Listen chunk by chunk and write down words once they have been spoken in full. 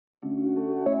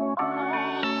In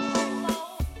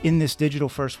this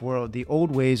digital-first world, the old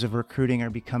ways of recruiting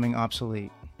are becoming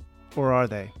obsolete. Or are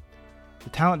they? The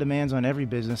talent demands on every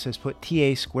business has put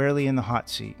TA squarely in the hot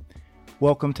seat.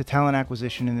 Welcome to Talent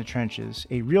Acquisition in the Trenches,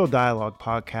 a real dialogue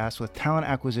podcast with talent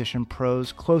acquisition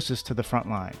pros closest to the front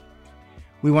line.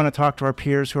 We want to talk to our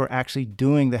peers who are actually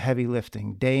doing the heavy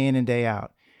lifting day in and day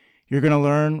out. You're going to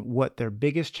learn what their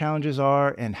biggest challenges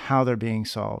are and how they're being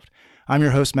solved. I'm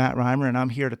your host, Matt Reimer, and I'm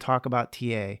here to talk about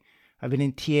TA. I've been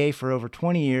in TA for over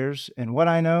 20 years, and what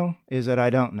I know is that I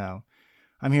don't know.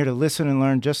 I'm here to listen and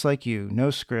learn just like you.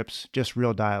 No scripts, just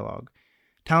real dialogue.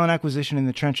 Talent Acquisition in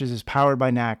the Trenches is powered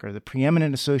by NACR, the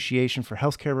preeminent association for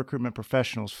healthcare recruitment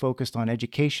professionals focused on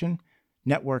education,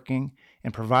 networking,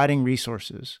 and providing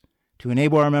resources to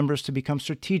enable our members to become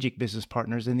strategic business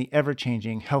partners in the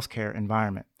ever-changing healthcare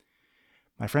environment.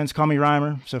 My friends call me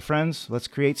Reimer, so friends, let's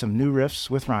create some new riffs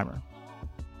with Reimer.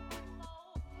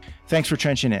 Thanks for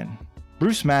trenching in.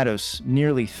 Bruce Mattos'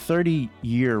 nearly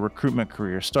 30-year recruitment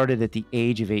career started at the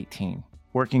age of 18,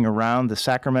 working around the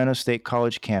Sacramento State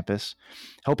College campus,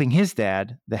 helping his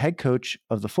dad, the head coach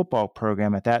of the football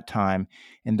program at that time,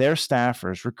 and their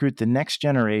staffers recruit the next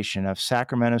generation of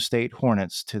Sacramento State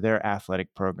Hornets to their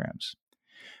athletic programs.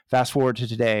 Fast forward to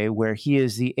today, where he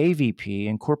is the AVP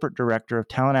and Corporate Director of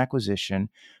Talent Acquisition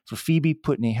for Phoebe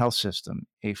Putney Health System,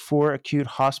 a 4-acute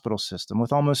hospital system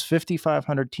with almost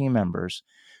 5,500 team members,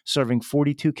 serving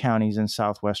 42 counties in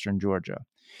southwestern Georgia.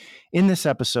 In this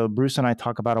episode, Bruce and I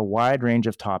talk about a wide range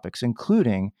of topics,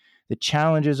 including the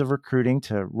challenges of recruiting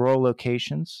to rural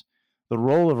locations, the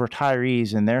role of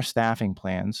retirees in their staffing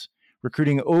plans,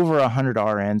 recruiting over 100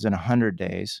 RNs in 100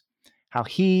 days, how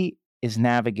he is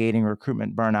navigating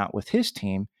recruitment burnout with his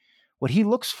team, what he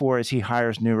looks for as he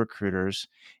hires new recruiters,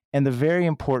 and the very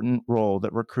important role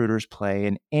that recruiters play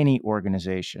in any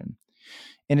organization.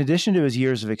 In addition to his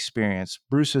years of experience,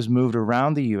 Bruce has moved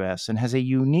around the U.S. and has a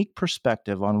unique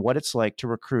perspective on what it's like to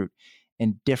recruit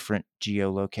in different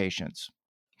geolocations.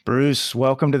 Bruce,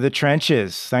 welcome to the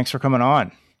trenches. Thanks for coming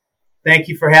on. Thank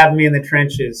you for having me in the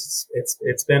trenches.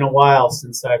 It's been a while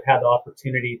since I've had the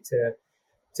opportunity to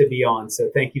be on. So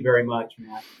thank you very much,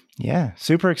 Matt. Yeah,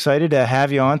 super excited to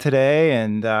have you on today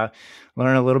and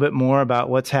learn a little bit more about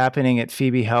what's happening at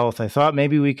Phoebe Health. I thought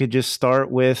maybe we could just start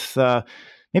with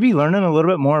maybe learning a little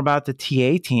bit more about the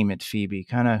TA team at Phoebe.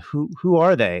 Kind of who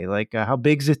are they? Like how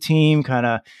big's the team? Kind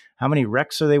of how many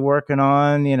recs are they working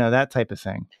on? You know, that type of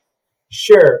thing.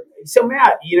 Sure. So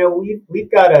Matt,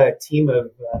 we've got a team of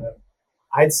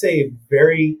I'd say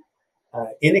very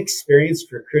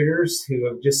inexperienced recruiters who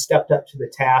have just stepped up to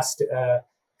the task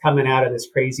coming out of this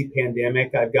crazy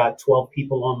pandemic. I've got 12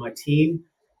 people on my team,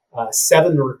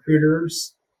 7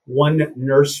 recruiters, 1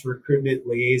 nurse recruitment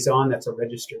liaison, that's a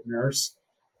registered nurse.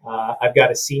 I've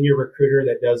got a senior recruiter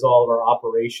that does all of our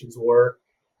operations work.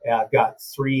 I've got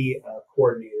 3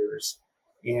 coordinators.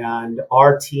 And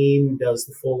our team does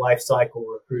the full life cycle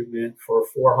recruitment for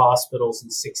 4 hospitals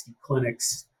and 60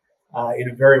 clinics in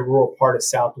a very rural part of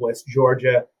Southwest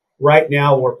Georgia. Right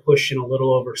now, we're pushing a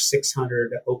little over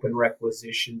 600 open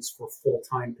requisitions for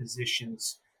full-time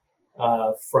positions,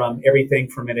 from everything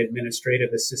from an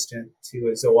administrative assistant to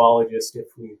a zoologist if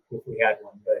we had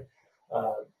one. But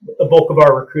the bulk of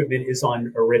our recruitment is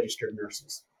on registered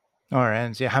nurses.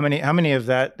 RNs, yeah. How many of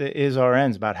that is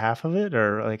RNs? About half of it,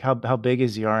 or like how big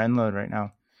is the RN load right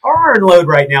now? Our RN load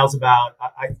right now is about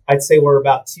I'd say we're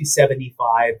about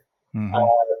 275,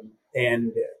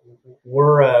 and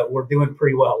we're doing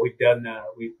pretty well. We've done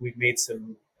we've made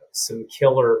some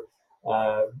killer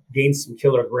gained some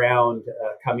killer ground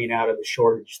coming out of the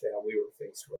shortage that we were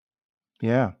faced with.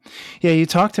 Yeah. You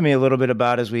talked to me a little bit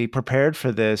about, as we prepared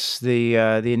for this, the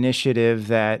initiative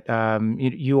that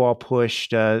you all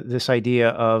pushed, this idea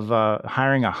of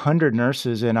hiring 100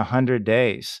 nurses in 100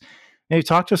 days. Maybe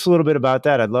talk to us a little bit about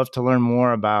that. I'd love to learn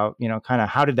more about, kind of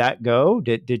how did that go?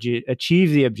 Did you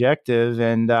achieve the objective?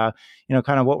 And,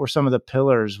 kind of what were some of the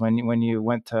pillars when you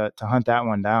went to hunt that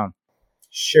one down?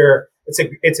 Sure.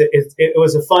 It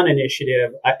was a fun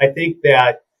initiative. I think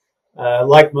that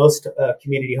like most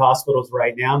community hospitals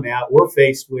right now, Matt, we're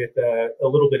faced with a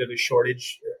little bit of a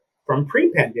shortage from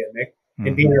pre-pandemic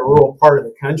and being a rural part of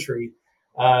the country,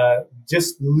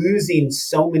 just losing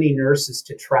so many nurses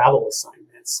to travel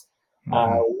assignments.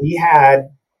 We had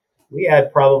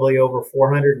probably over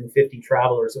 450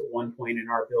 travelers at one point in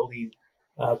our building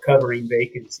covering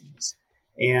vacancies.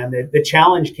 And the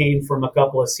challenge came from a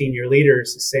couple of senior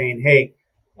leaders saying, hey,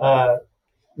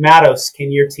 Mattos,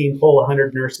 can your team pull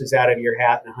 100 nurses out of your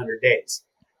hat in 100 days?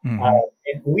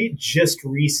 And we just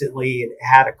recently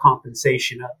had a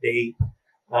compensation update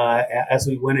as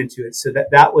we went into it. So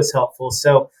that was helpful.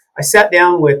 So I sat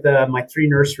down with my 3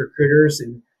 nurse recruiters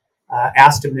and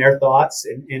asked them their thoughts,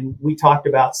 and we talked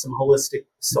about some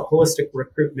holistic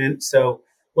recruitment. So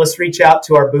let's reach out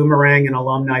to our boomerang and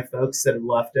alumni folks that have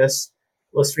left us.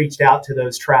 Let's reach out to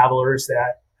those travelers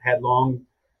that had long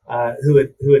who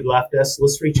had left us.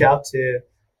 Let's reach out to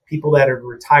people that have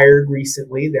retired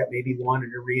recently that maybe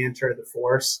wanted to re-enter the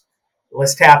force.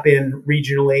 Let's tap in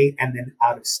regionally and then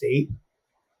out of state.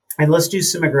 And let's do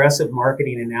some aggressive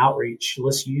marketing and outreach.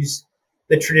 Let's use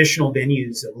the traditional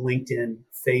venues of LinkedIn,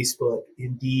 Facebook,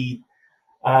 Indeed.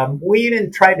 We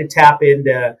even tried to tap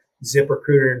into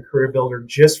ZipRecruiter and Career Builder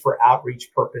just for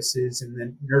outreach purposes, and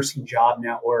then Nursing Job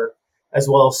Network, as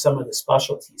well as some of the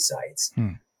specialty sites.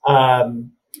 A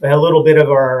little bit of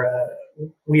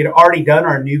we had already done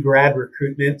our new grad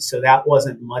recruitment, so that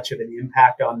wasn't much of an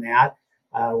impact on that.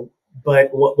 But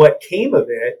what came of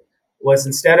it was,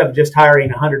 instead of just hiring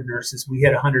 100 nurses, we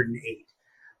had 108.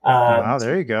 Wow,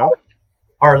 there you go.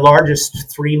 Our largest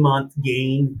 3-month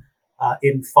gain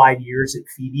in 5 years at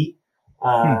Phoebe.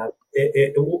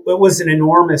 It was an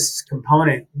enormous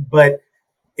component, but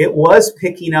it was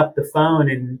picking up the phone.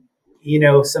 And,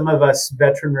 some of us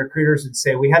veteran recruiters would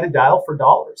say we had to dial for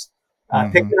dollars.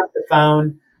 Picking up the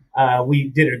phone. We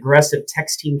did an aggressive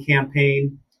texting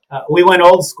campaign. We went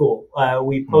old school.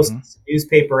 We posted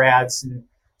newspaper ads in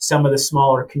some of the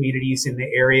smaller communities in the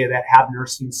area that have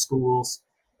nursing schools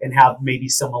and have maybe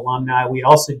some alumni. We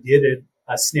also did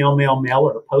a snail mail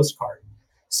or a postcard.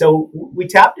 So we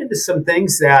tapped into some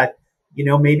things that,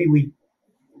 maybe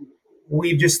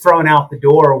we've just thrown out the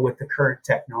door with the current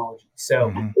technology. So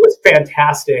it was a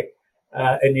fantastic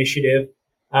initiative.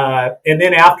 And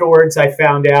then afterwards, I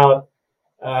found out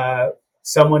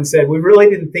someone said, we really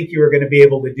didn't think you were going to be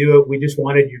able to do it. We just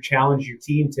wanted you to challenge your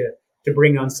team to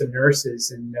bring on some nurses.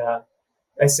 And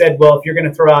I said, well, if you're going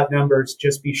to throw out numbers,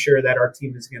 just be sure that our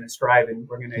team is going to strive, and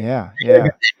we're going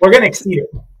to exceed it.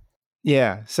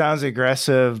 Yeah, sounds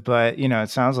aggressive, but it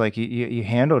sounds like you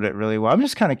handled it really well. I'm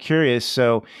just kind of curious.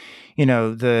 So,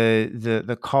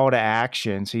 the call to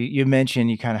action. So you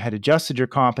mentioned you kind of had adjusted your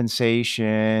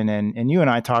compensation, and you and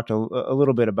I talked a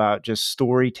little bit about just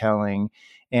storytelling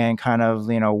and kind of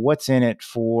what's in it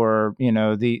for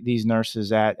these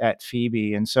nurses at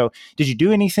Phoebe. And so, did you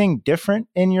do anything different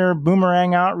in your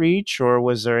boomerang outreach, or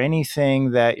was there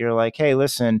anything that you're like, hey,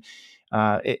 listen,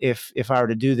 if I were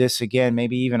to do this again,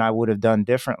 maybe even I would have done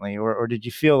differently, or did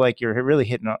you feel like you're really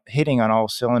hitting on all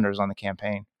cylinders on the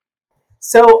campaign?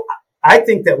 So I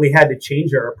think that we had to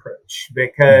change our approach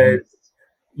because,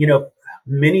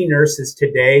 many nurses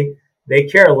today, they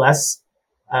care less.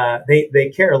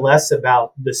 They care less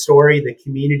about the story, the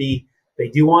community. They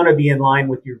do want to be in line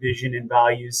with your vision and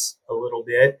values a little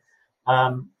bit.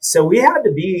 So we had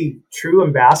to be true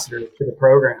ambassadors to the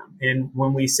program. And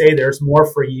when we say there's more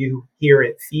for you here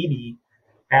at Phoebe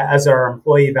as our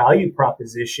employee value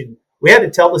proposition, we had to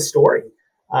tell the story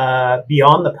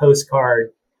beyond the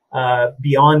postcard,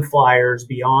 beyond flyers,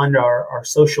 beyond our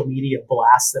social media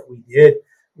blasts that we did.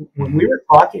 When we were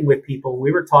talking with people,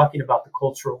 we were talking about the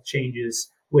cultural changes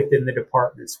within the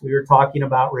departments. We were talking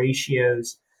about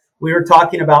ratios. We were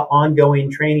talking about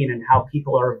ongoing training and how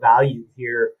people are valued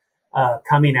here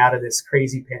coming out of this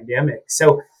crazy pandemic.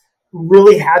 So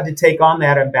really had to take on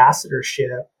that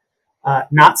ambassadorship,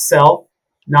 not sell,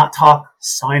 not talk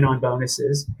sign-on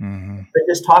bonuses, but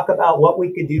just talk about what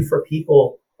we could do for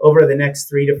people over the next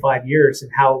 3 to 5 years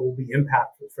and how it will be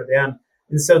impactful for them.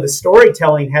 And so the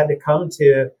storytelling had to come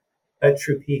to a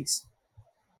true piece.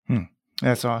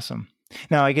 That's awesome.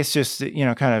 Now, I guess just,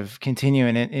 kind of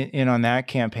continuing in on that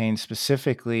campaign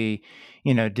specifically,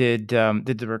 did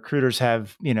the recruiters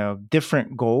have,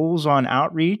 different goals on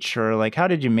outreach, or like, how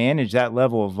did you manage that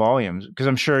level of volumes? Because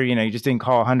I'm sure, you just didn't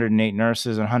call 108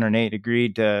 nurses and 108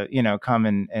 agreed to, come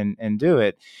and do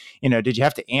it. Did you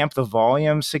have to amp the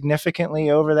volume significantly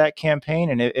over that campaign?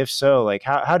 And if so, like,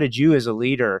 how did you as a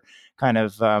leader kind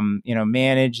of,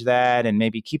 manage that and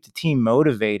maybe keep the team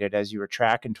motivated as you were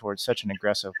tracking towards such an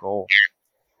aggressive goal?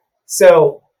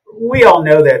 So we all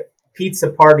know that pizza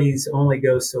parties only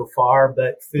go so far,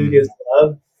 but food is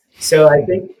love. So I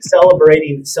think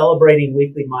celebrating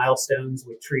weekly milestones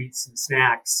with treats and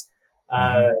snacks.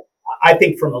 I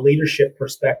think from a leadership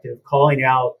perspective, calling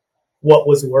out what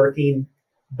was working,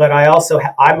 but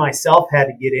I myself had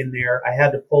to get in there. I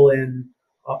had to pull in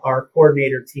our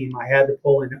coordinator team. I had to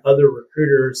pull in other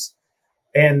recruiters,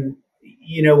 and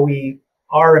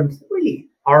our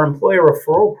employer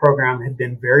referral program had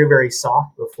been very, very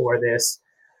soft before this,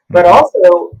 but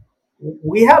also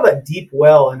we have a deep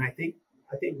well, and I think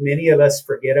many of us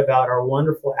forget about our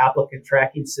wonderful applicant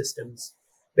tracking systems.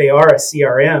 They are a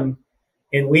CRM,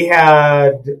 and we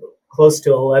had close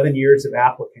to 11 years of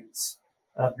applicants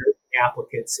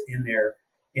in there.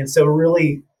 And so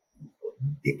really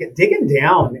digging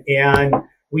down, and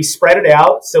we spread it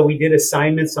out. So we did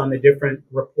assignments on the different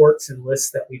reports and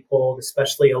lists that we pulled,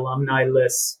 especially alumni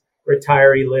lists,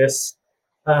 retiree lists,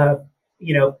 uh,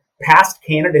 past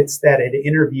candidates that had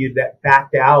interviewed that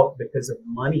backed out because of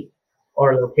money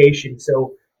or location.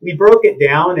 So we broke it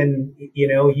down, and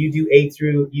you do A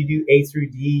through D,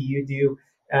 you do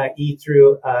E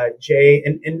through J,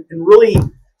 and really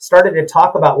started to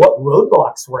talk about what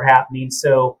roadblocks were happening.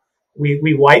 So we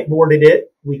whiteboarded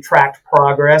it, we tracked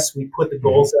progress, we put the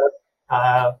goals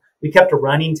up, we kept a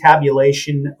running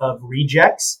tabulation of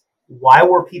rejects. Why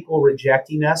were people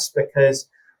rejecting us? Because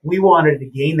we wanted to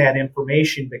gain that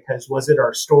information, because was it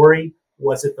our story?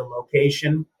 Was it the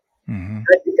location? Mm-hmm.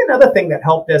 I think another thing that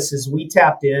helped us is we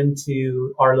tapped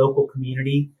into our local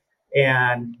community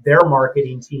and their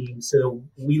marketing team. So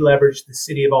we leveraged the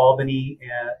city of Albany,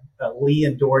 Lee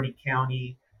and Doherty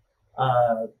County,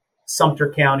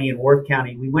 Sumter County, and Worth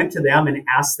County. We went to them and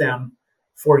asked them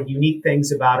for unique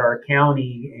things about our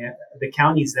county and the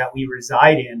counties that we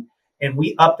reside in. And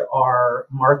we upped our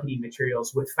marketing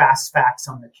materials with fast facts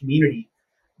on the community,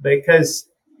 because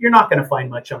you're not going to find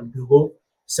much on Google.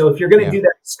 So if you're going to do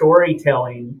that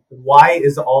storytelling, why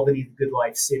is Albany the good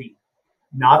life city?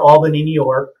 Not Albany, New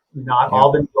York, not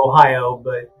Albany, Ohio,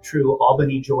 but true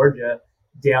Albany, Georgia,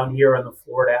 down here on the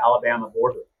Florida-Alabama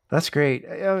border. That's great.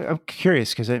 I'm curious,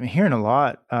 because I'm hearing a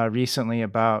lot recently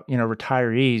about,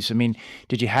 retirees. I mean,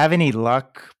 did you have any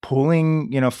luck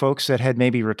pulling, folks that had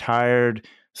maybe retired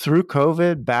through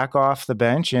COVID back off the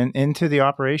bench and into the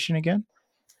operation again?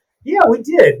 Yeah, we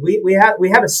did. We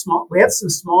had some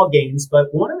small gains,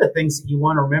 but one of the things that you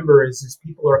want to remember is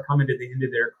people are coming to the end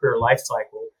of their career life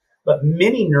cycle, but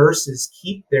many nurses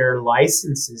keep their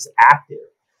licenses active.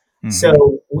 Mm-hmm.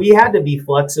 So we had to be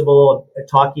flexible,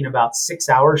 talking about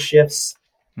 6-hour shifts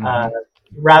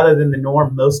rather than the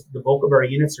norm. The bulk of our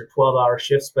units are 12-hour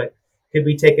shifts, but could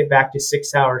we take it back to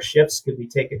 6-hour shifts? Could we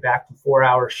take it back to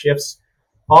 4-hour shifts?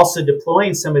 Also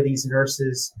deploying some of these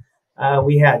nurses.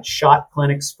 We had shot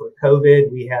clinics for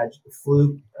COVID. We had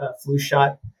flu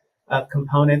shot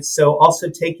components. So also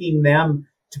taking them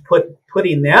to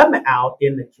putting them out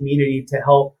in the community to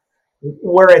help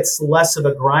where it's less of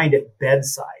a grind at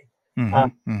bedside.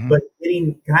 But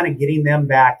getting them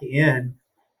back in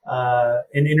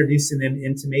and introducing them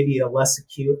into maybe a less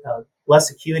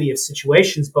acuity of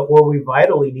situations, but where we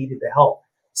vitally needed the help.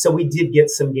 So we did get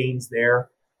some gains there.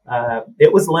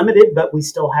 It was limited, but we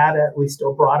still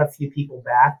brought a few people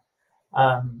back.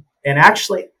 And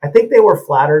actually, I think they were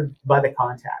flattered by the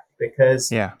contact,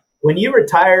 because when you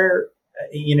retire,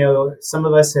 some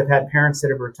of us have had parents that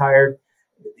have retired.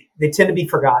 They tend to be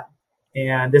forgotten.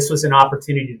 And this was an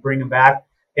opportunity to bring them back.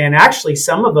 And actually,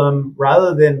 some of them,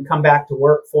 rather than come back to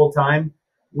work full time,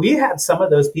 we had some of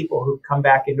those people who come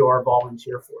back into our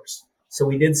volunteer force. So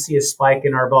we did see a spike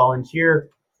in our volunteer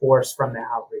force from the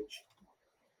outreach.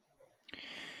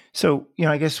 So,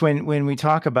 I guess when we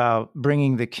talk about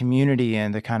bringing the community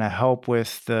in to kind of help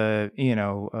with the,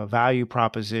 value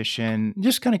proposition,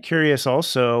 just kind of curious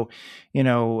also,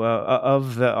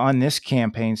 on this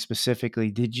campaign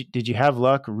specifically, did you have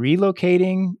luck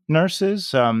relocating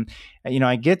nurses?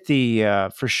 I get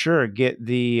for sure get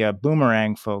the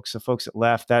boomerang folks, the folks that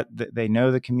left, that they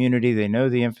know the community, they know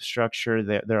the infrastructure,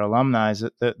 their alumni.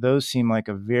 Those seem like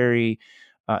a very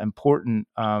important,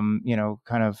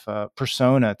 kind of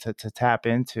persona to tap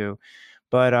into.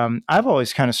 But I've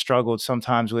always kind of struggled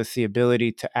sometimes with the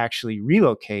ability to actually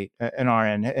relocate an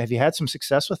RN. Have you had some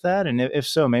success with that? And if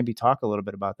so, maybe talk a little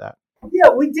bit about that.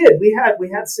 Yeah, we did. We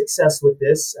had success with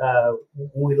this.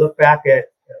 When we look back at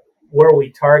where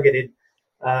we targeted,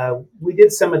 we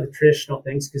did some of the traditional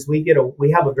things, because we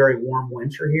have a very warm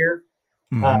winter here.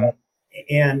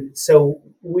 And so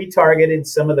we targeted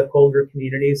some of the colder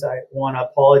communities. I want to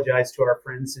apologize to our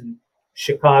friends in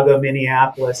Chicago,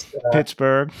 Minneapolis,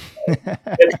 Pittsburgh,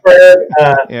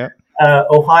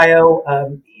 Ohio,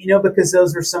 because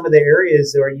those are some of the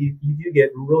areas where you do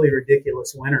get really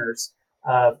ridiculous winters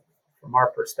from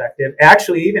our perspective.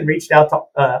 Actually, even reached out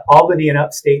to Albany and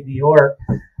upstate New York.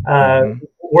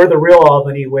 We're the real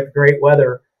Albany with great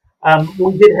weather.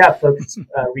 We did have folks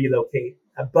relocate.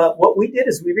 But what we did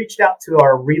is we reached out to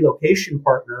our relocation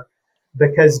partner,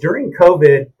 because during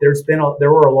COVID,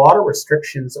 there were a lot of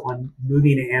restrictions on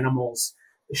moving animals,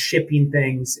 shipping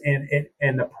things,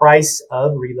 and the price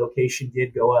of relocation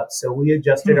did go up. So we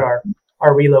adjusted our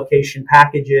relocation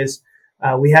packages.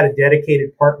 We had a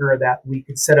dedicated partner that we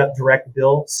could set up direct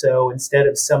bill. So instead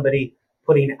of somebody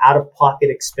putting out-of-pocket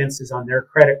expenses on their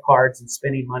credit cards and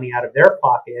spending money out of their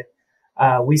pocket,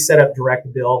 we set up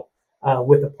direct bill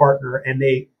with a partner, and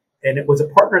it was a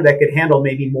partner that could handle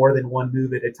maybe more than one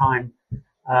move at a time.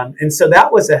 And so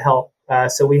that was a help.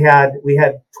 So we had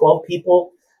 12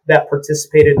 people that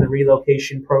participated in the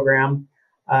relocation program.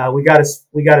 We got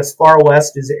as far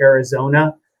west as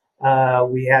Arizona.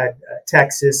 We had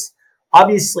Texas.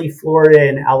 Obviously, Florida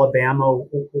and Alabama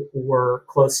were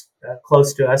close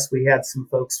to us. We had some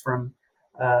folks from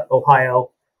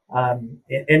Ohio,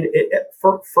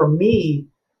 for me,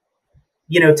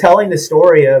 telling the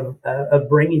story of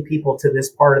bringing people to this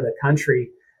part of the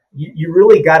country, you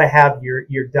really got to have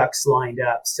your ducks lined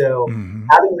up. So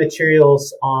having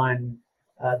materials on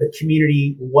the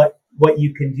community, what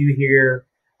you can do here,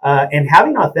 and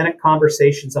having authentic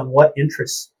conversations on what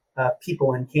interests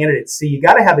people and candidates. So you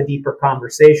got to have a deeper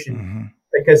conversation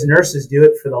because nurses do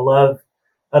it for the love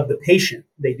of the patient.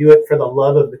 They do it for the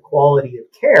love of the quality of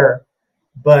care.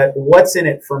 But what's in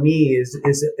it for me is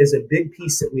a big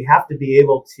piece that we have to be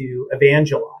able to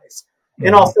evangelize,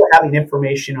 and also having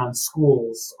information on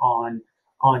schools, on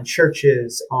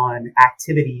churches, on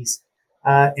activities,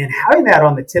 and having that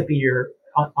on the tip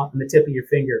of your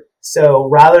finger. So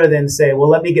rather than say, "Well,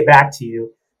 let me get back to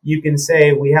you," you can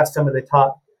say, "We have some of the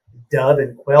top dove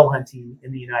and quail hunting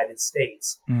in the United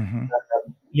States.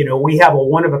 We have a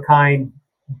one of a kind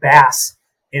bass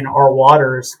in our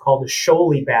waters called a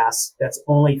shoaly bass that's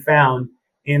only found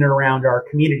in and around our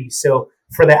community." So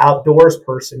for the outdoors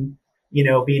person,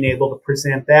 being able to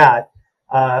present that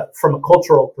from a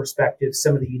cultural perspective,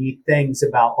 some of the unique things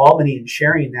about Albany and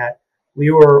sharing that we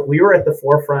were at the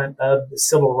forefront of the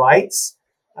civil rights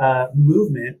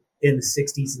movement in the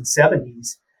 60s and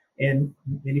 70s, and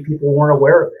many people weren't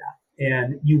aware of that.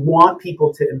 And you want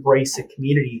people to embrace a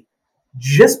community.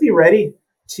 Just be ready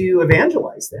to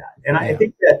evangelize that. And I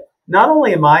think that not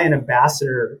only am I an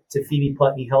ambassador to Phoebe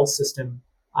Putney Health System,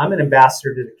 I'm an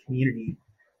ambassador to the community.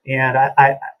 And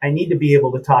I need to be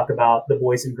able to talk about the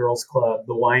Boys and Girls Club,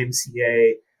 the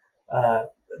YMCA,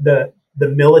 the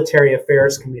Military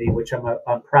Affairs Committee, which I'm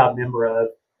a proud member of,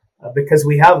 because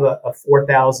we have a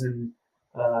 4,000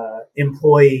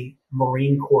 employee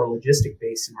Marine Corps logistic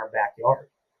base in our backyard.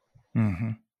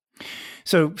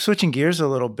 So switching gears a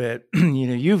little bit,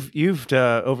 you've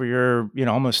over your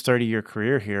almost 30-year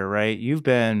career here, right? You've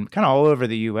been kind of all over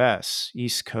the U.S.,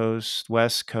 East Coast,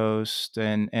 West Coast,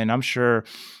 and I'm sure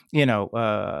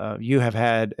you have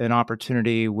had an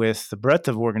opportunity with the breadth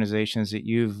of organizations that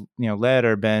you've led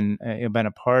or been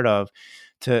a part of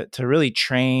to really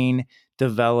train,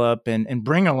 develop, and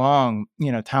bring along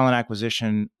talent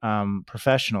acquisition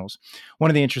professionals.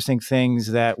 One of the interesting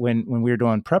things that when we were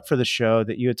doing prep for the show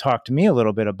that you had talked to me a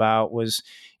little bit about was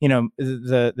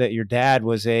that your dad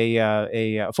was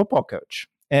a football coach.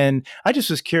 And I just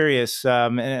was curious,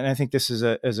 and I think this is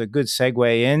a good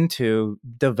segue into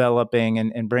developing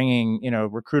and bringing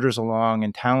recruiters along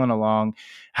and talent along,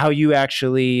 how you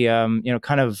actually took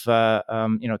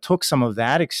some of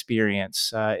that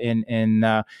experience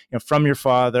from your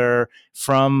father,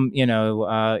 from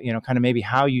kind of maybe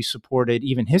how you supported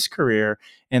even his career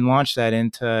and launched that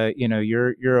into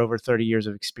your over 30 years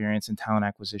of experience in talent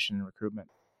acquisition and recruitment.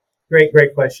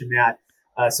 Great question, Matt.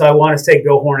 So I want to say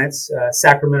go Hornets.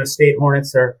 Sacramento State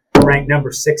Hornets are ranked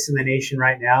number 6 in the nation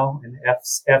right now in the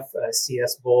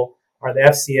FCS Bowl, or the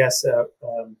FCS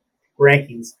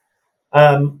rankings.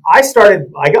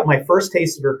 I got my first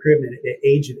taste of recruitment at the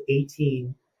age of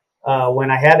 18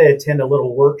 when I had to attend a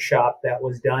little workshop that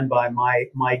was done by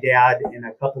my dad and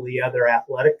a couple of the other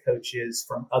athletic coaches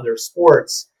from other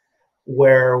sports,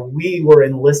 where we were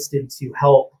enlisted to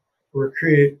help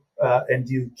recruit and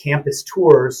do campus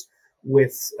tours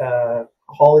with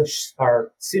college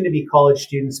or soon-to-be college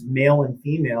students, male and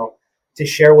female, to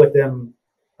share with them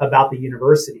about the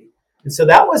university. And so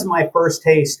that was my first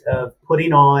taste of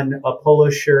putting on a polo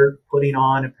shirt, putting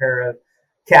on a pair of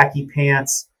khaki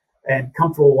pants and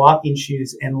comfortable walking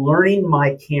shoes, and learning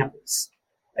my campus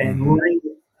and learning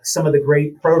some of the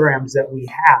great programs that we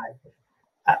had.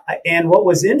 And what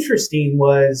was interesting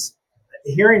was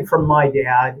hearing from my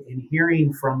dad and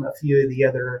hearing from a few of the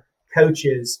other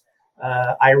coaches.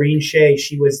 Irene Shea,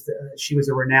 she was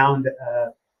a renowned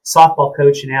softball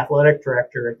coach and athletic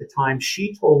director at the time.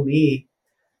 She told me,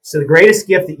 so the greatest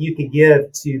gift that you could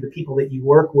give to the people that you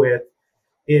work with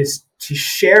is to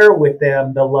share with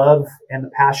them the love and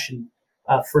the passion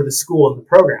for the school and the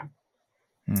program.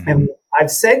 And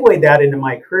I've segued that into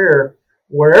my career.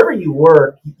 Wherever you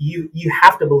work, you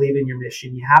have to believe in your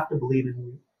mission. You have to believe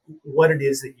in what it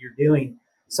is that you're doing.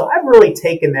 So I've really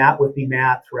taken that with me,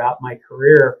 Matt, throughout my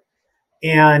career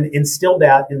and instilled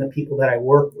that in the people that I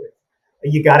work with.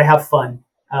 You got to have fun.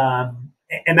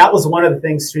 And that was one of the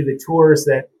things through the tours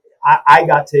that I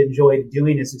got to enjoy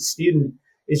doing as a student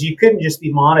is you couldn't just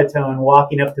be monotone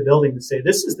walking up to building and say,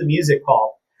 this is the music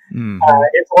hall. Mm-hmm.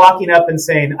 It's walking up and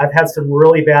saying, I've had some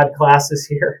really bad classes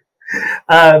here,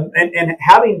 and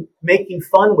making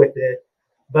fun with it.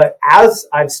 But as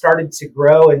I've started to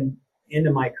grow and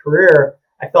into my career,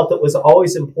 I felt it was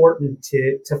always important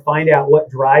to find out what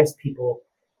drives people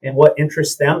and what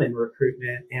interests them in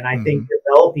recruitment. And I think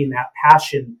developing that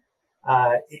passion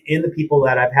in the people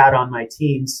that I've had on my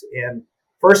teams, and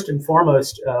first and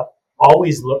foremost,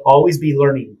 always be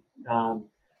learning.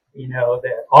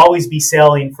 That always be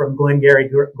selling from Glengarry,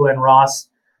 Glen Ross,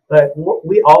 but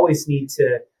we always need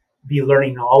to be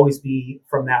learning to always be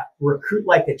from that recruit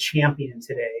like a champion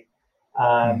today.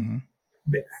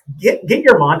 Get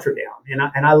your mantra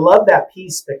down, and I love that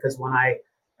piece because when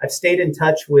I've stayed in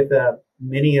touch with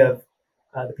many of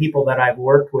the people that I've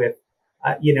worked with,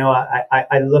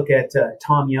 I look at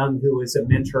Tom Young, who was a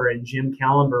mentor, and Jim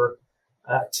Callenber,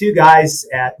 two guys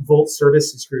at Volt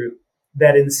Services Group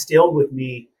that instilled with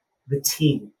me the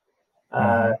team.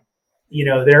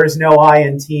 There is no I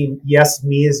in team. Yes,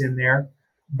 me is in there.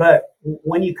 But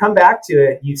when you come back to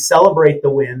it, you celebrate the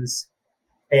wins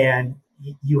and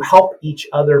you help each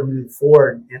other move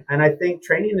forward. And I think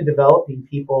training and developing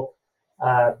people,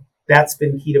 that's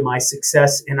been key to my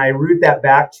success. And I root that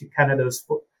back to kind of those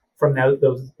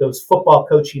football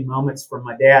coaching moments from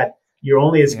my dad. You're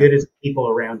only as good as the people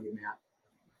around you, Matt.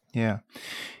 Yeah.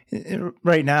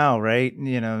 Right now, right?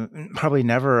 Probably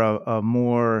never a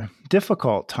more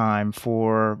difficult time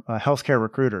for healthcare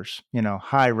recruiters.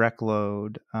 High rec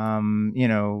load.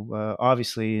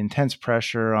 Obviously intense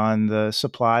pressure on the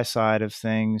supply side of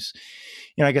things.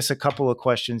 I guess a couple of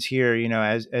questions here.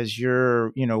 As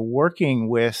you're working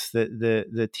with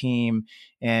the team,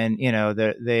 and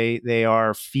they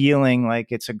are feeling like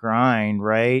it's a grind,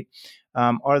 right?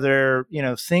 Are there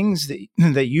things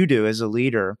that you do as a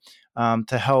leader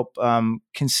to help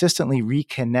consistently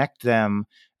reconnect them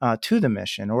to the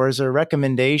mission, or is there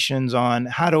recommendations on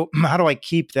how do I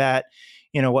keep that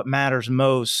what matters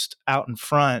most out in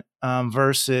front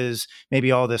versus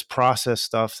maybe all this process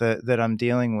stuff that I'm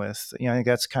dealing with? I think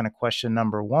that's kind of question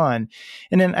number one.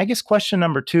 And then I guess question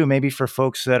number two, maybe for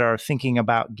folks that are thinking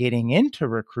about getting into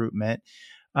recruitment,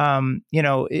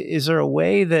 is there a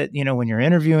way that, when you're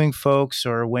interviewing folks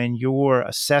or when you're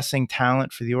assessing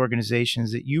talent for the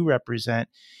organizations that you represent,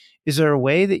 is there a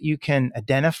way that you can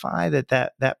identify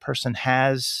that person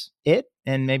has it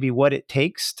and maybe what it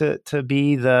takes to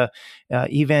be the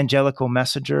evangelical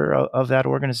messenger of that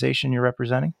organization you're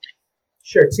representing?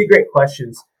 Sure. Two great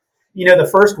questions. The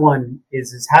first one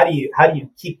is how do you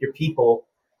keep your people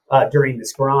during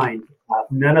this grind?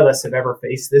 None of us have ever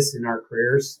faced this in our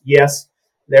careers. Yes,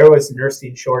 there was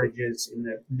nursing shortages in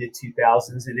the mid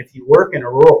 2000s, and if you work in a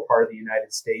rural part of the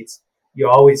United States, you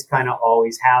always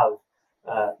have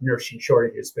nursing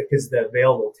shortages because the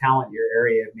available talent in your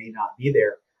area may not be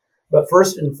there. But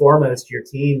first and foremost, your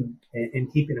team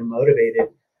and keeping them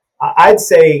motivated. I'd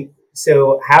say,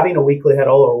 so having a weekly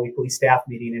huddle or a weekly staff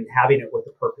meeting and having it with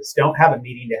a purpose. Don't have a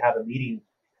meeting to have a meeting,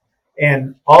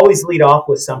 and always lead off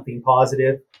with something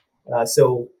positive.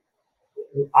 So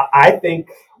I think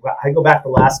I go back the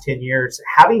last 10 years,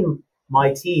 having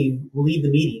my team lead the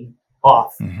meeting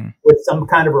off with some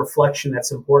kind of reflection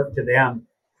that's important to them.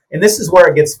 And this is where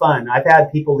it gets fun. I've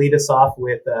had people lead us off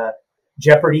with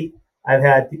Jeopardy. I've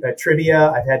had trivia.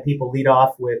 I've had people lead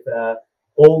off with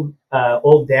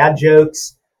old dad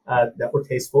jokes that were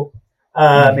tasteful,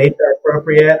 made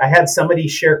appropriate. I had somebody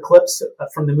share clips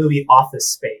from the movie Office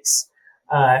Space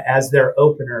as their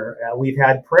opener. We've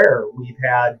had prayer. We've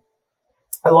had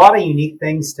a lot of unique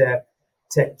things to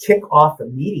kick off a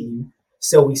meeting.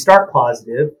 So we start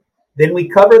positive, then we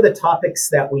cover the topics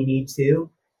that we need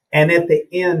to, and at the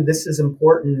end, this is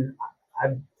important.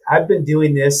 I've been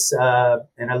doing this,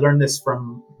 and I learned this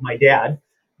from my dad.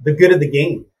 The good of the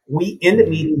game. We end a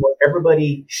meeting where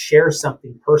everybody shares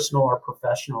something personal or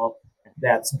professional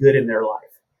that's good in their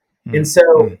life, and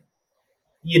so.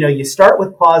 You start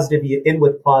with positive, you end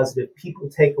with positive. People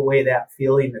take away that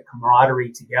feeling, the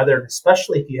camaraderie together, and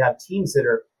especially if you have teams that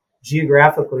are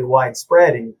geographically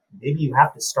widespread, and maybe you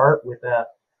have to start with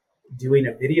doing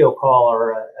a video call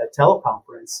or a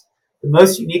teleconference. The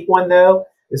most unique one, though,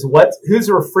 is whose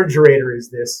refrigerator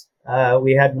is this?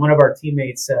 We had one of our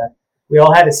teammates. We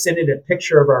all had to send in a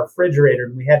picture of our refrigerator,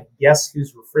 and we had to guess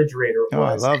whose refrigerator it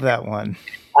was. Oh, I love that one.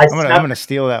 I'm gonna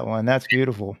steal that one. That's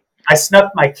beautiful. I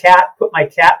snuck my cat, put my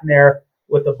cat in there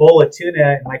with a bowl of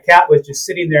tuna, and my cat was just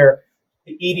sitting there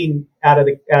eating out of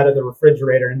the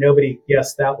refrigerator, and nobody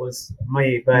guessed that was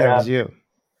me. But that was you.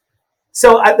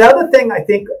 So the other thing I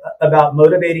think about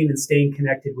motivating and staying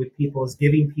connected with people is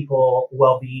giving people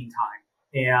well-being time.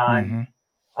 And Mm-hmm.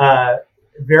 uh,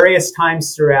 various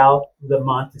times throughout the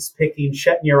month is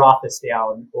shutting your office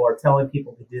down or telling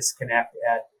people to disconnect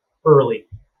at early.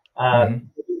 Mm-hmm.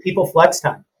 People flex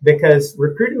time because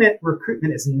recruitment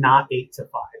is not 8 to 5.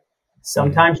 Mm-hmm.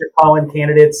 Sometimes you're calling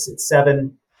candidates at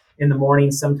 7 in the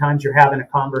morning. Sometimes you're having a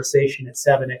conversation at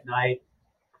 7 at night.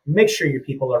 Make sure your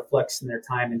people are flexing their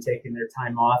time and taking their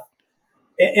time off.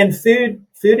 And food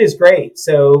is great.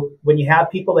 So when you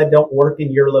have people that don't work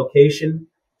in your location,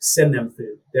 send them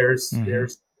food. Mm-hmm.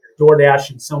 There's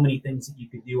DoorDash and so many things that you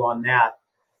could do on that.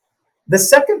 The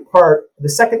second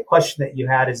question that you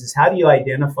had is how do you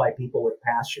identify people with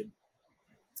passion?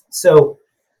 So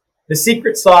the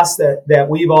secret sauce that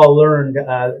we've all learned,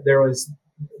 there was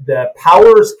the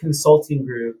Powers Consulting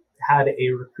Group had a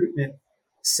recruitment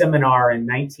seminar in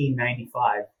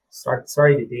 1995.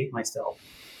 Sorry to date myself.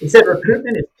 It said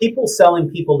recruitment is people selling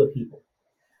people to people,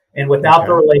 and Okay.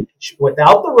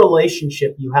 without the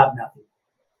relationship, you have nothing.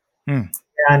 Mm.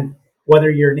 And whether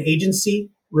you're an agency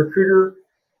recruiter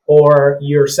or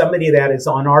you're somebody that is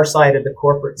on our side of the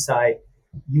corporate side,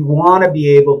 you want to be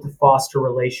able to foster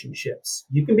relationships.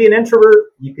 You can be an introvert,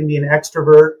 you can be an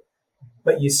extrovert,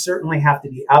 but you certainly have to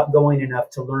be outgoing enough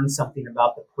to learn something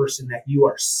about the person that you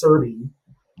are serving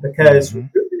because Mm-hmm.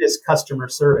 recruitment is customer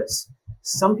service.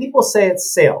 Some people say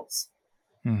it's sales,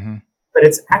 Mm-hmm. but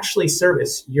it's actually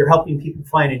service. You're helping people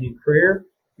find a new career.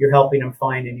 You're helping them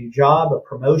find a new job, a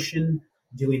promotion,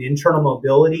 doing internal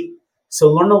mobility. So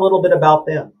learn a little bit about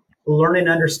them. Learn and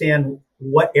understand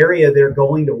what area they're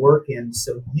going to work in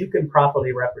so you can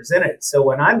properly represent it. So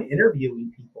when I'm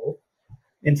interviewing people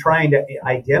and trying to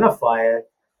identify it,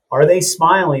 are they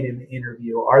smiling in the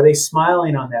interview? Are they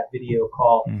smiling on that video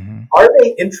call? Mm-hmm. Are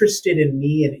they interested in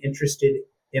me and interested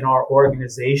in our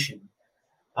organization?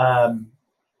 Um,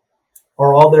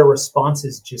 are all their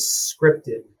responses just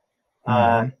scripted?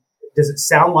 Uh, Mm-hmm. does it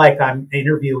sound like I'm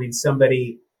interviewing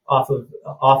somebody off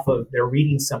of they're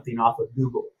reading something off of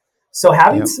Google? So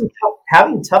Yep.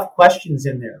 having tough questions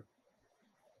in there,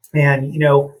 and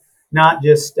not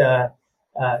just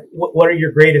what are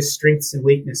your greatest strengths and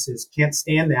weaknesses? Can't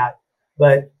stand that.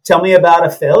 But tell me about a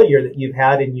failure that you've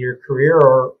had in your career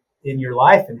or in your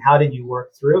life, and how did you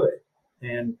work through it?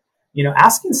 And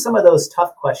asking some of those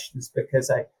tough questions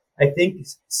because I think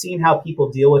seeing how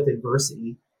people deal with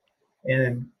adversity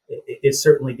and it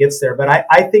certainly gets there. But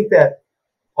I think that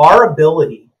our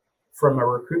ability from a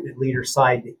recruitment leader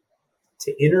side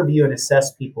to interview and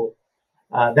assess people,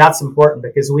 that's important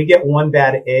because we get one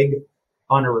bad egg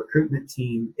on a recruitment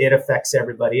team, it affects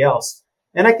everybody else.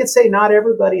 And I could say not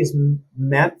everybody is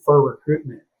meant for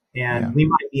recruitment, Yeah. and we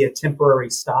might be a temporary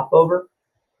stopover.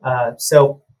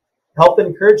 So help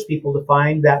encourage people to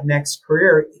find that next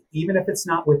career, even if it's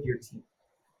not with your team.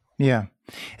 Yeah.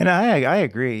 And I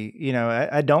agree.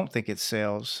 I don't think it's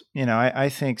sales. I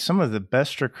think some of the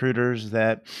best recruiters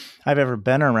that I've ever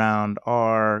been around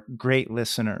are great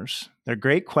listeners. They're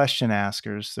great question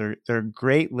askers. They're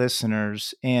great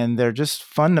listeners, and they're just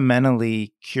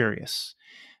fundamentally curious.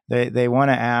 They want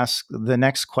to ask the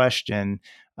next question,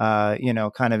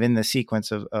 kind of in the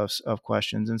sequence of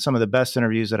questions. And some of the best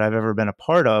interviews that I've ever been a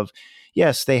part of,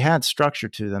 yes, they had structure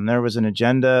to them. There was an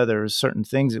agenda. There was certain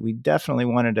things that we definitely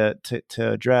wanted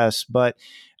to address, but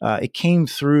it came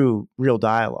through real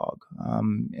dialogue.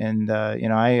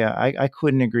 I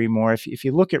couldn't agree more. If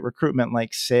you look at recruitment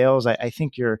like sales, I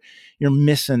think you're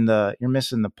missing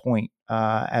the point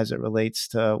as it relates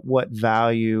to what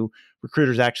value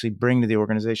recruiters actually bring to the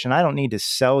organization. I don't need to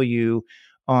sell you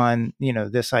on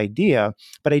this idea,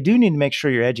 but I do need to make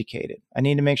sure you're educated. I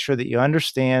need to make sure that you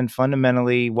understand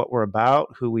fundamentally what we're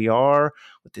about, who we are,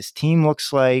 what this team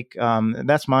looks like.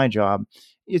 That's my job.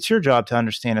 It's your job to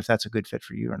understand if that's a good fit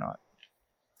for you or not.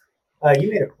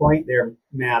 You made a point there,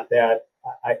 Matt, that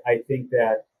I think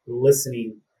that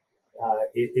listening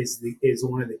is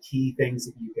one of the key things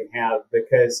that you can have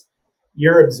because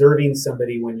you're observing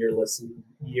somebody when you're listening.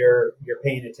 You're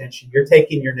paying attention. You're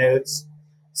taking your notes.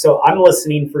 So I'm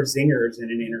listening for zingers in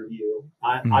an interview.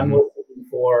 I'm Mm-hmm. listening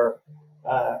for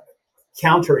uh,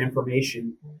 counter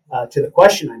information to the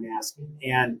question I'm asking.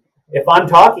 And if I'm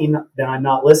talking, then I'm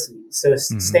not listening. So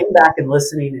Mm-hmm. staying back and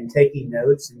listening and taking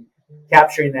notes and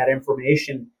capturing that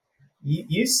information.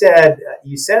 You said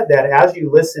that as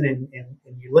you listen and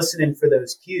you're listening for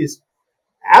those cues,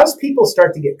 as people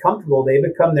start to get comfortable, they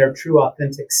become their true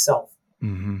authentic self.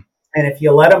 Mm-hmm. And if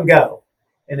you let them go,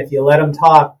 and if you let them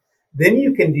talk, then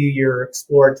you can do your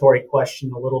exploratory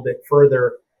question a little bit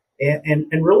further and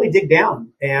really dig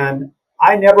down. And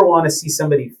I never want to see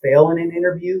somebody fail in an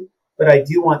interview, but I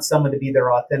do want someone to be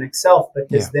their authentic self, Yeah.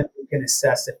 because then we can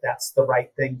assess if that's the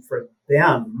right thing for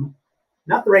them,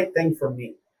 not the right thing for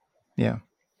me. Yeah.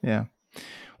 Yeah.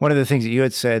 One of the things that you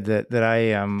had said that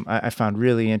I found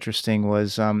really interesting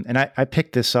was, and I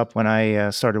picked this up when I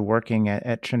started working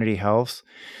at Trinity Health,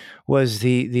 was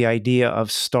the idea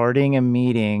of starting a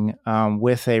meeting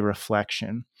with a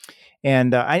reflection.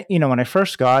 And when I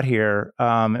first got here,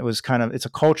 it was it's a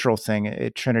cultural thing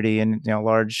at Trinity, and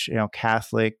large,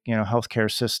 Catholic,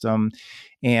 healthcare system,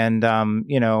 and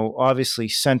obviously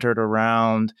centered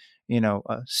around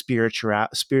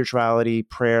spirituality,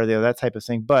 prayer, that type of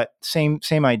thing. But same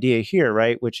idea here,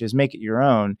 right? Which is make it your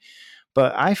own.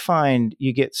 But I find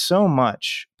you get so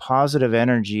much positive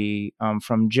energy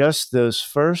from just those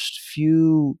first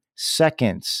few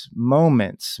seconds,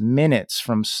 moments, minutes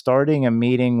from starting a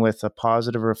meeting with a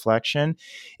positive reflection.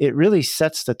 It really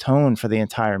sets the tone for the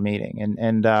entire meeting,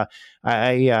 and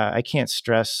I can't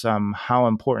stress how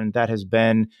important that has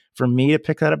been for me to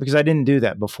pick that up, because I didn't do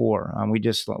that before. We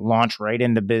just launch right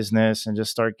into business and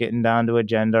just start getting down to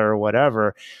agenda or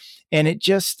whatever, and it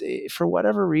just, for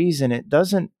whatever reason, it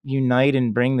doesn't unite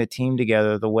and bring the team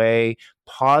together the way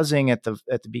pausing at the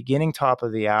beginning, top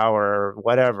of the hour or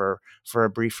whatever, for a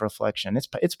brief reflection.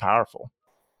 It's powerful.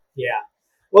 Yeah.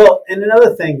 Well, and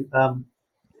another thing,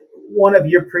 one of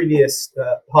your previous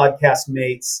podcast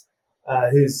mates,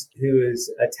 who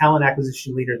is a talent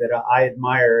acquisition leader that I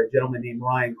admire, a gentleman named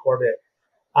Ryan Corbett.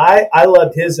 I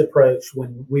loved his approach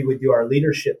when we would do our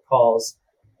leadership calls,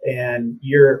 and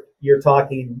you're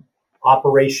talking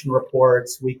operation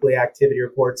reports, weekly activity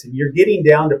reports, and you're getting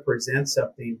down to present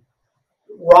something.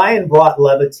 Ryan brought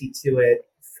levity to it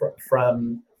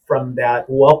from that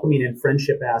welcoming and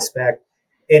friendship aspect,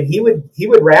 and he would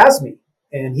razz me,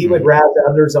 and he would razz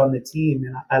others on the team,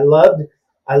 and I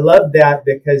loved that,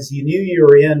 because you knew you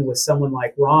were in with someone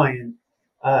like Ryan.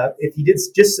 If you did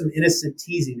just some innocent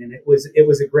teasing, and it was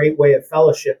a great way of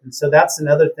fellowship. And so that's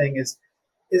another thing is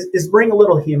bring a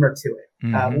little humor to it.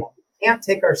 Mm-hmm. We can't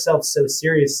take ourselves so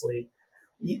seriously.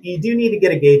 You do need to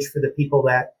get a gauge for the people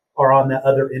that are on the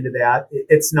other end of that.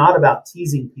 It's not about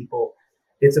teasing people.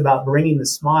 It's about bringing the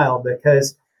smile,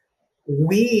 because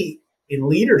we in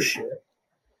leadership,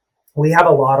 we have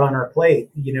a lot on our plate.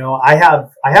 I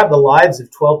have the lives of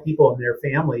 12 people and their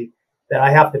family that I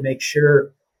have to make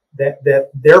sure that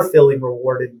they're feeling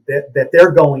rewarded, that they're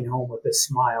going home with a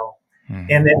smile. Mm-hmm.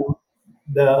 And then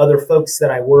the other folks that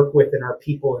I work with in our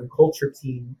people and culture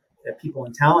team, people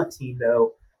and talent team,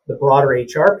 though, the broader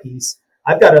HR piece,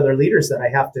 I've got other leaders that I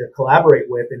have to collaborate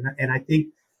with. And I think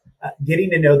getting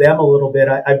to know them a little bit,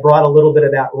 I brought a little bit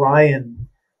of that Ryan.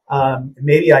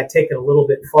 Maybe I take it a little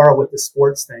bit far with the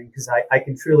sports thing, because I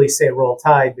can truly say Roll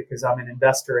Tide, because I'm an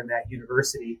investor in that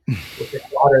university with a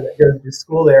daughter that goes to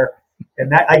school there.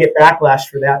 And that I get backlash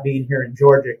for that being here in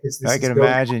Georgia, because I can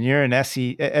imagine you're in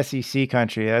SEC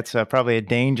country. That's probably a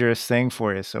dangerous thing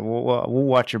for you. So we'll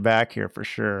watch your back here for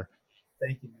sure.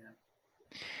 Thank you,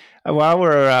 man. While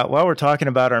we're talking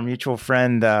about our mutual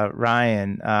friend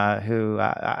Ryan, who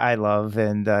I love,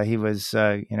 and he was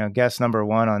guest number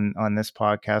one on this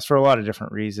podcast for a lot of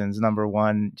different reasons. Number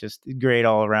one, just great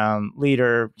all around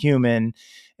leader, human,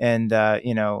 and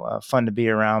fun to be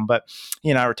around. But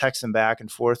I were texting back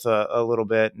and forth a little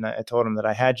bit, and I told him that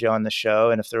I had you on the show,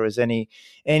 and if there was any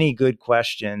good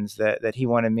questions that he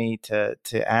wanted me to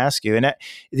ask you, and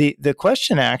the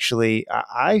question actually,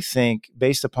 I think,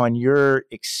 based upon your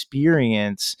experience,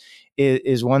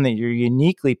 is one that you're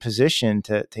uniquely positioned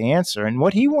to answer. And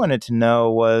what he wanted to know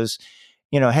was,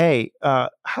 hey,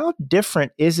 how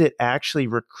different is it actually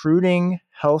recruiting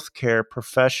healthcare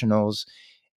professionals,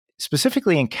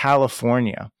 specifically in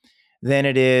California, than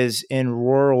it is in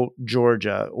rural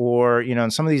Georgia, or in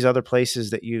some of these other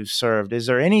places that you've served? Is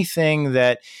there anything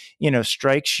that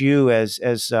strikes you as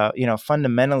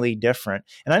fundamentally different?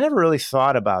 And I never really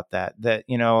thought about that a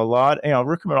lot.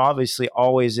 Recruitment obviously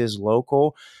always is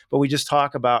local, but we just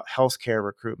talk about healthcare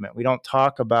recruitment. We don't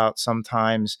talk about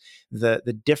sometimes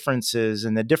the differences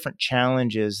and the different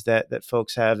challenges that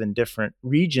folks have in different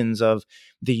regions of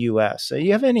the U.S. So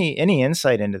you have any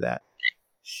insight into that?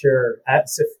 Sure.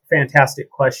 That's a fantastic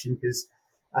question, because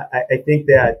I think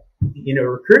that,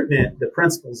 recruitment, the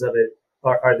principles of it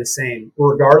are the same,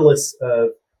 regardless of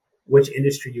which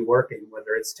industry you work in,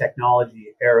 whether it's technology,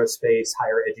 aerospace,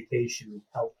 higher education,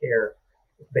 healthcare,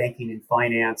 banking and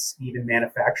finance, even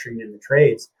manufacturing and the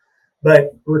trades.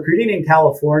 But recruiting in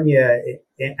California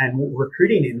and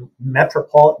recruiting in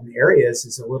metropolitan areas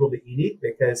is a little bit unique,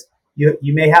 because you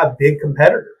may have big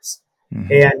competitors. Mm-hmm.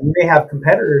 And you may have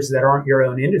competitors that aren't your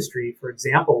own industry. For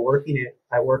example,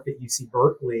 I worked at UC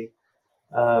Berkeley,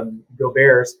 go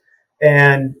Bears,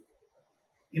 and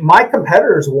my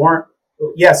competitors weren't,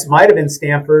 yes, might have been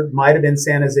Stanford, might have been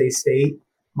San Jose State,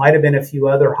 might have been a few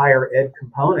other higher ed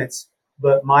components,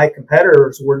 but my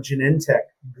competitors were Genentech,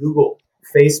 Google,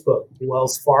 Facebook,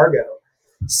 Wells Fargo.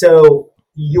 So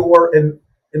your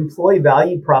employee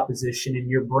value proposition and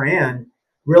your brand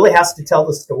really has to tell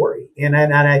the story. And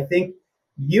I think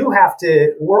you have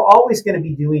to, we're always going to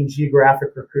be doing geographic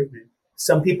recruitment.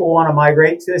 Some people want to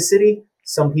migrate to a city.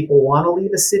 Some people want to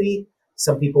leave a city.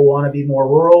 Some people want to be more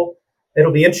rural.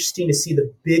 It'll be interesting to see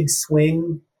the big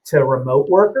swing to remote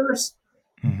workers.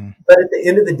 Mm-hmm. But at the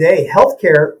end of the day,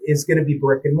 healthcare is going to be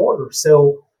brick and mortar.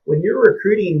 So when you're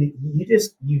recruiting, you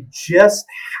just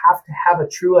have to have a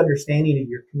true understanding of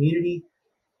your community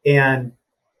and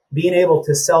being able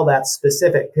to sell that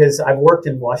specific. Because I've worked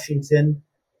in Washington,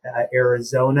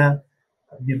 Arizona,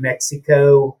 New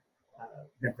Mexico,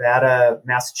 Nevada,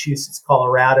 Massachusetts,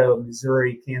 Colorado,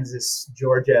 Missouri, Kansas,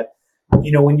 Georgia.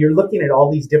 You know, when you're looking at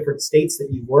all these different states that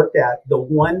you've worked at, the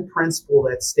one principle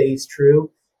that stays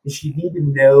true is you need to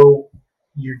know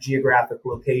your geographic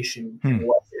location and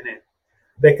what's in it.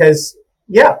 Because,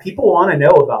 yeah, people want to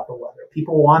know about the weather.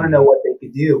 People want to know what they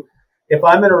could do. If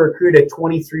I'm going to recruit a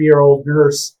 23-year-old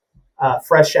nurse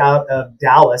fresh out of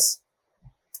Dallas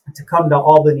to come to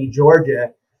Albany,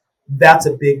 Georgia, that's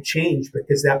a big change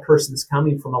because that person's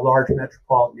coming from a large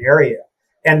metropolitan area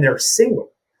and they're single.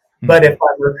 But if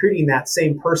I'm recruiting that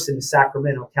same person to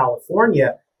Sacramento,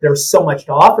 California, there's so much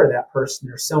to offer that person.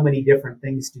 There's so many different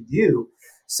things to do.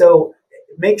 So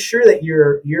make sure that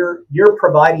you're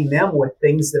providing them with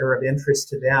things that are of interest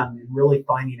to them and really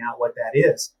finding out what that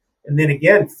is. And then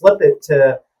again, flip it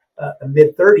to a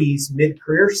mid-30s,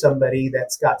 mid-career somebody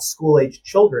that's got school-age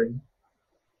children,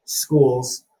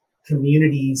 schools,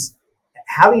 communities,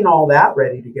 having all that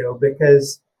ready to go,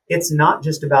 because it's not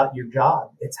just about your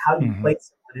job. It's how you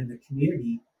place someone in the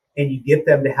community and you get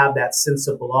them to have that sense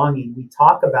of belonging. We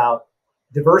talk about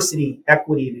diversity,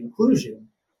 equity, and inclusion,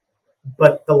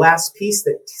 but the last piece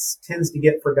that tends to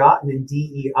get forgotten in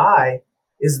DEI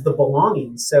is the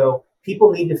belonging. So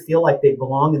people need to feel like they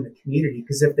belong in the community,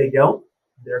 because if they don't,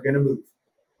 they're going to move.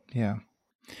 Yeah.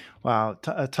 Wow.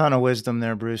 A ton of wisdom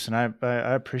there, Bruce. And I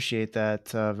appreciate that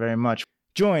very much.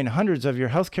 Join hundreds of your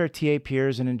healthcare TA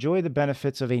peers and enjoy the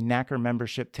benefits of a NACR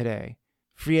membership today.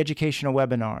 Free educational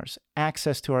webinars,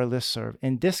 access to our listserv,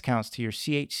 and discounts to your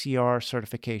CHCR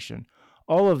certification.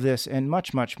 All of this and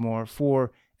much, much more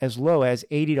for as low as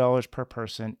 $80 per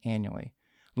person annually.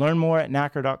 Learn more at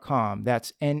NACR.com.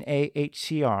 That's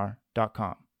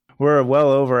NAHCR.com. We're well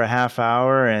over a half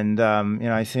hour, and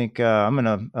I think I'm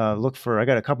going to look for. I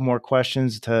got a couple more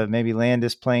questions to maybe land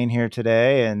this plane here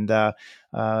today, and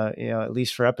at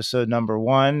least for episode number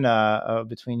 1,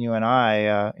 between you and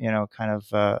I,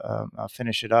 I'll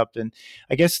finish it up. And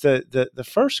I guess the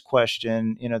first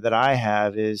question that I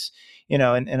have is, and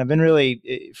I've been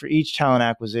really, for each talent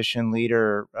acquisition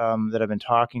leader that I've been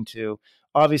talking to,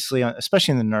 obviously,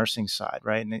 especially in the nursing side,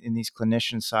 right, in these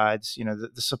clinician sides, the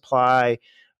supply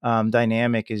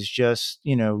dynamic is just,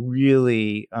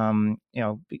 really,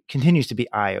 continues to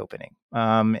be eye-opening.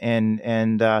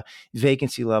 And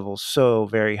vacancy levels so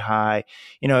very high.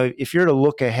 If you're to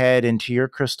look ahead into your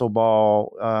crystal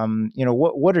ball,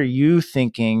 what are you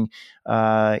thinking,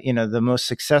 the most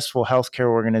successful healthcare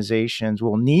organizations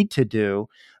will need to do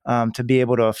to be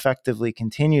able to effectively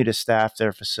continue to staff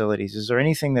their facilities? Is there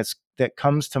anything that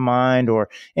comes to mind, or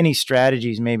any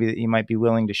strategies maybe that you might be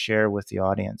willing to share with the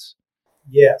audience?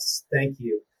 Yes, thank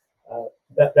you.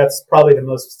 That's probably the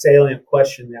most salient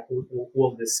question that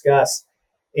we'll discuss.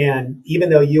 And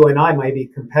even though you and I might be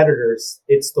competitors,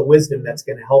 it's the wisdom that's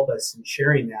going to help us in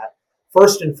sharing that.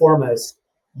 First and foremost,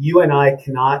 you and I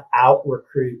cannot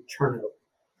out-recruit turnover.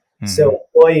 So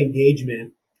employee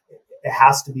engagement, it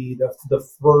has to be the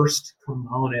first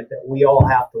component that we all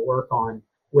have to work on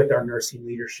with our nursing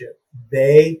leadership.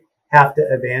 They have to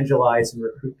evangelize and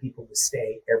recruit people to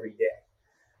stay every day.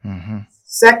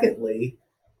 Secondly,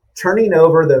 turning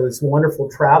over those wonderful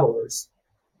travelers.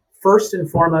 First and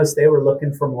foremost, they were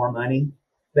looking for more money,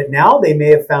 but now they may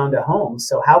have found a home.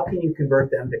 So how can you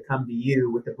convert them to come to you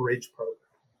with the bridge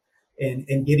program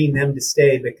and getting them to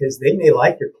stay, because they may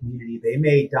like your community. They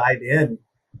may dive in.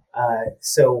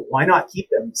 So why not keep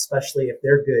them, especially if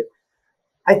they're good?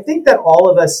 I think that all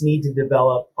of us need to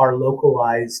develop our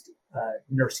localized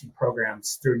nursing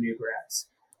programs through new grads.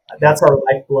 That's our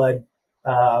lifeblood.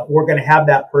 We're going to have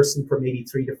that person for maybe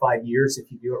 3 to 5 years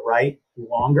if you do it right,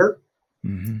 longer.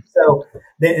 So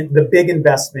the big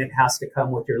investment has to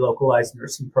come with your localized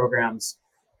nursing programs,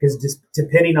 because just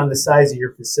depending on the size of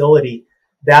your facility,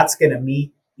 that's going to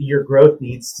meet your growth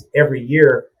needs every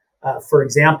year. For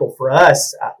example, for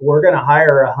us, we're going to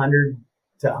hire 100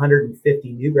 to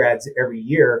 150 new grads every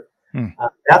year. Hmm.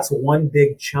 That's one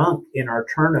big chunk in our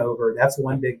turnover. That's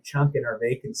one big chunk in our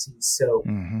vacancies. So,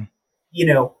 Mm-hmm.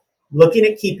 Looking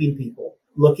at keeping people,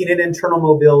 looking at internal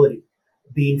mobility,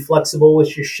 being flexible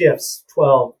with your shifts,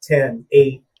 12, 10,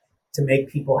 8, to make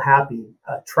people happy.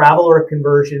 Traveler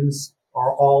conversions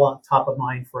are all on top of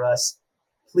mind for us.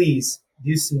 Please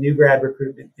do some new grad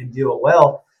recruitment and do it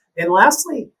well. And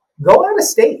lastly, go out of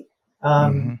state.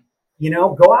 Mm-hmm.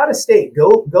 Go out of state.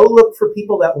 Go look for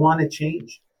people that want to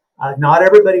change. Not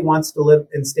everybody wants to live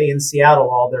and stay in Seattle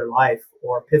all their life,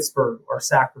 or Pittsburgh or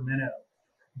Sacramento.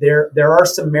 There are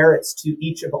some merits to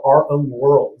each of our own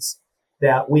worlds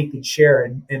that we could share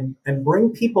and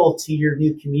bring people to your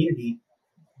new community,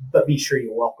 but be sure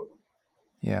you welcome them.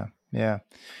 Yeah. Yeah.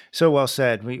 So well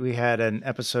said. We had an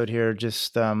episode here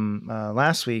just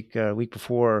last week, week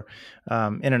before,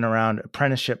 in and around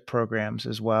apprenticeship programs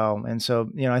as well. And so,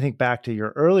 I think back to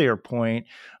your earlier point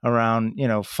around,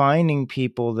 finding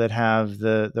people that have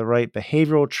the right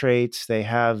behavioral traits, they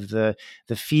have the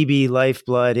Phoebe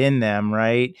lifeblood in them,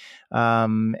 right?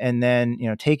 And then,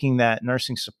 taking that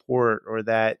nursing support or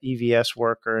that EVS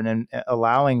worker and then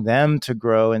allowing them to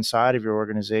grow inside of your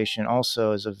organization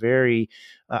also is a very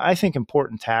I think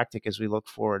important tactic as we look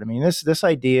forward. I mean, this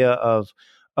idea of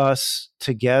us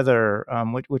together,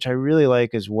 which I really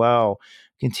like as well,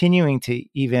 continuing to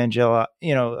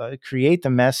create the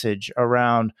message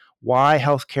around why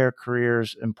healthcare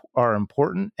careers are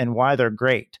important and why they're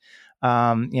great.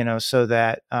 So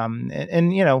that, I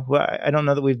don't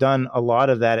know that we've done a lot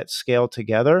of that at scale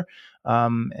together.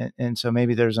 And so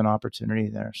maybe there's an opportunity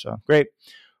there. So great.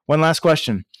 One last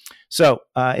question. So,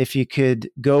 if you could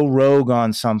go rogue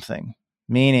on something,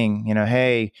 meaning,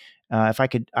 hey, if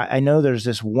I know there's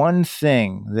this one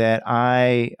thing that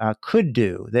I could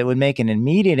do that would make an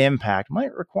immediate impact,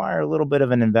 might require a little bit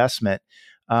of an investment,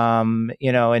 and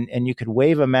you could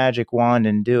wave a magic wand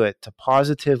and do it to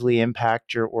positively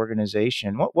impact your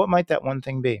organization. What might that one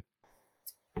thing be?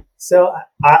 So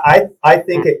I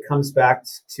think it comes back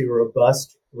to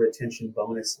robust retention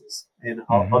bonuses, and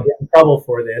I'll get in trouble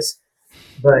for this,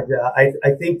 but I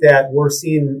think that we're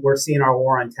seeing our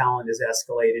war on talent has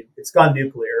escalated. It's gone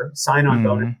nuclear. Sign-on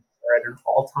bonuses are at an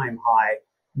all-time high.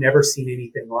 Never seen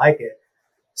anything like it.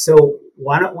 So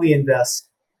why don't we invest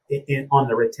on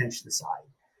the retention side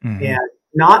and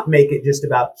not make it just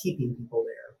about keeping people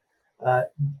there?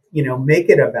 Make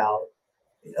it about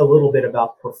a little bit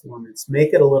about performance,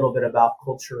 make it a little bit about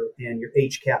culture and your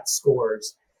HCAT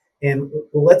scores. And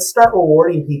let's start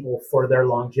rewarding people for their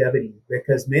longevity,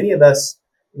 because many of us,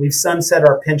 we've sunset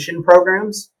our pension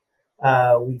programs.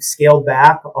 We've scaled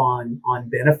back on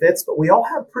benefits, but we all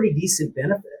have pretty decent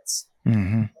benefits.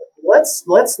 Mm-hmm.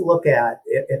 Let's look at,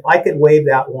 if I could wave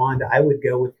that wand, I would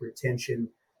go with retention,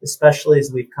 especially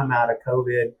as we've come out of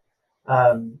COVID.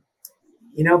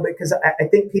 Because I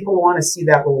think people want to see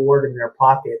that reward in their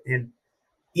pocket. And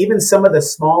even some of the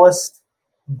smallest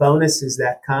bonuses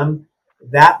that come,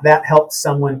 that helps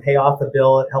someone pay off a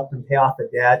bill, it helps them pay off a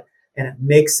debt, and it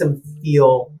makes them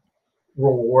feel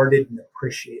rewarded and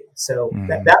appreciated. So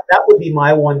that would be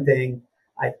my one thing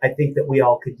I think that we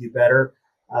all could do better.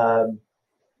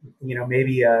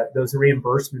 Maybe those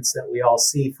reimbursements that we all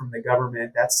see from the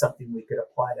government, that's something we could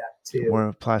apply that to. Or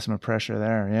apply some pressure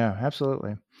there. Yeah,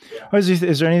 absolutely. Yeah.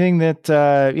 Is there anything that,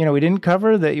 we didn't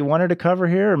cover that you wanted to cover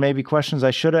here, or maybe questions I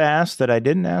should have asked that I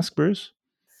didn't ask, Bruce?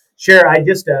 Sure. I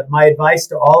just, my advice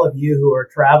to all of you who are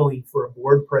traveling for a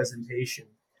board presentation,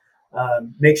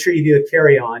 make sure you do a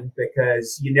carry-on,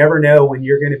 because you never know when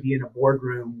you're going to be in a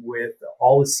boardroom with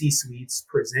all the C-suites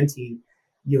presenting.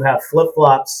 You have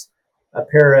flip-flops, a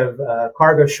pair of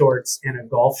cargo shorts, and a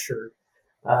golf shirt.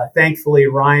 Thankfully,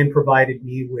 Ryan provided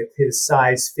me with his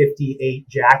size 58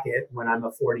 jacket when I'm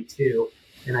a 42,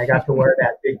 and I got to wear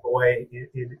that big boy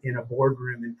in a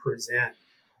boardroom and present.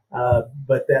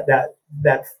 But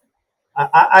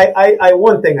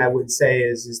one thing I would say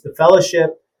is the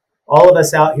fellowship. All of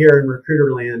us out here in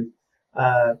recruiter land,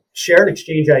 share and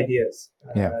exchange ideas.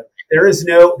 There is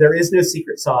no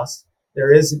secret sauce.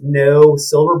 There is no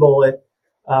silver bullet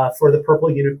for the purple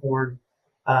unicorn.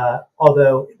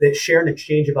 Although that share and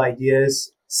exchange of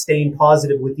ideas, staying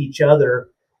positive with each other,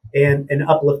 and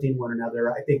uplifting one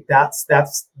another. I think that's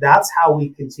how we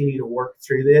continue to work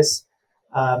through this,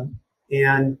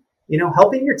 and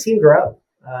helping your team grow.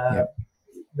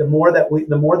 The more that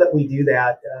we do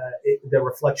that, the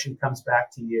reflection comes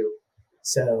back to you.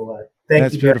 So Thank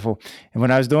That's you very beautiful. And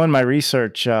when I was doing my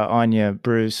research on you,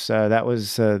 Bruce, that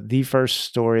was the first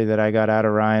story that I got out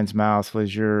of Ryan's mouth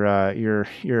was your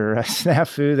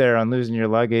snafu there on losing your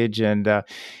luggage, and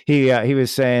he was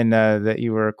saying that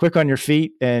you were quick on your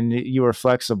feet and you were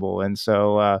flexible, and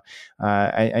so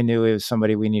I knew it was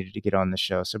somebody we needed to get on the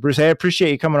show. So Bruce, I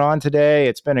appreciate you coming on today.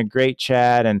 It's been a great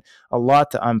chat and a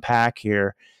lot to unpack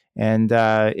here. And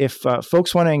if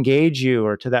folks want to engage you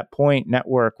or to that point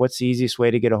network, what's the easiest way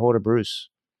to get a hold of Bruce?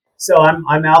 So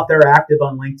I'm out there active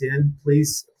on LinkedIn.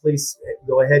 Please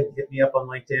go ahead and hit me up on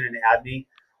LinkedIn and add me.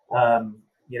 I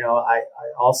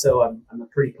also I'm a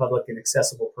pretty public and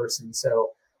accessible person,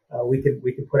 so we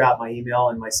can put out my email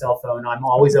and my cell phone. I'm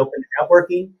always open to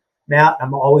networking, Matt.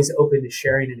 I'm always open to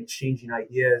sharing and exchanging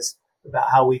ideas about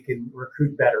how we can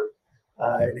recruit better.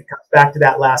 And it comes back to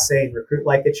that last saying: recruit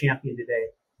like a champion today.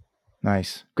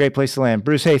 Nice. Great place to land.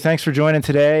 Bruce, hey, thanks for joining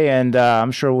today, and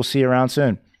I'm sure we'll see you around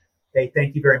soon. Hey,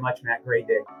 thank you very much, Matt. Great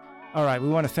day. All right, we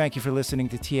want to thank you for listening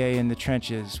to TA in the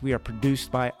Trenches. We are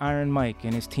produced by Iron Mike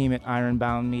and his team at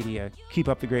Ironbound Media. Keep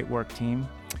up the great work, team.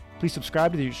 Please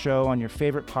subscribe to the show on your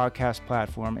favorite podcast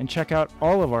platform and check out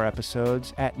all of our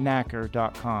episodes at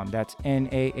nahcr.com. That's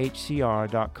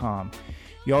NAHCR.com.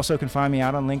 You also can find me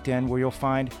out on LinkedIn, where you'll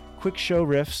find quick show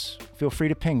riffs. Feel free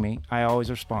to ping me. I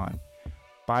always respond.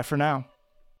 Bye for now.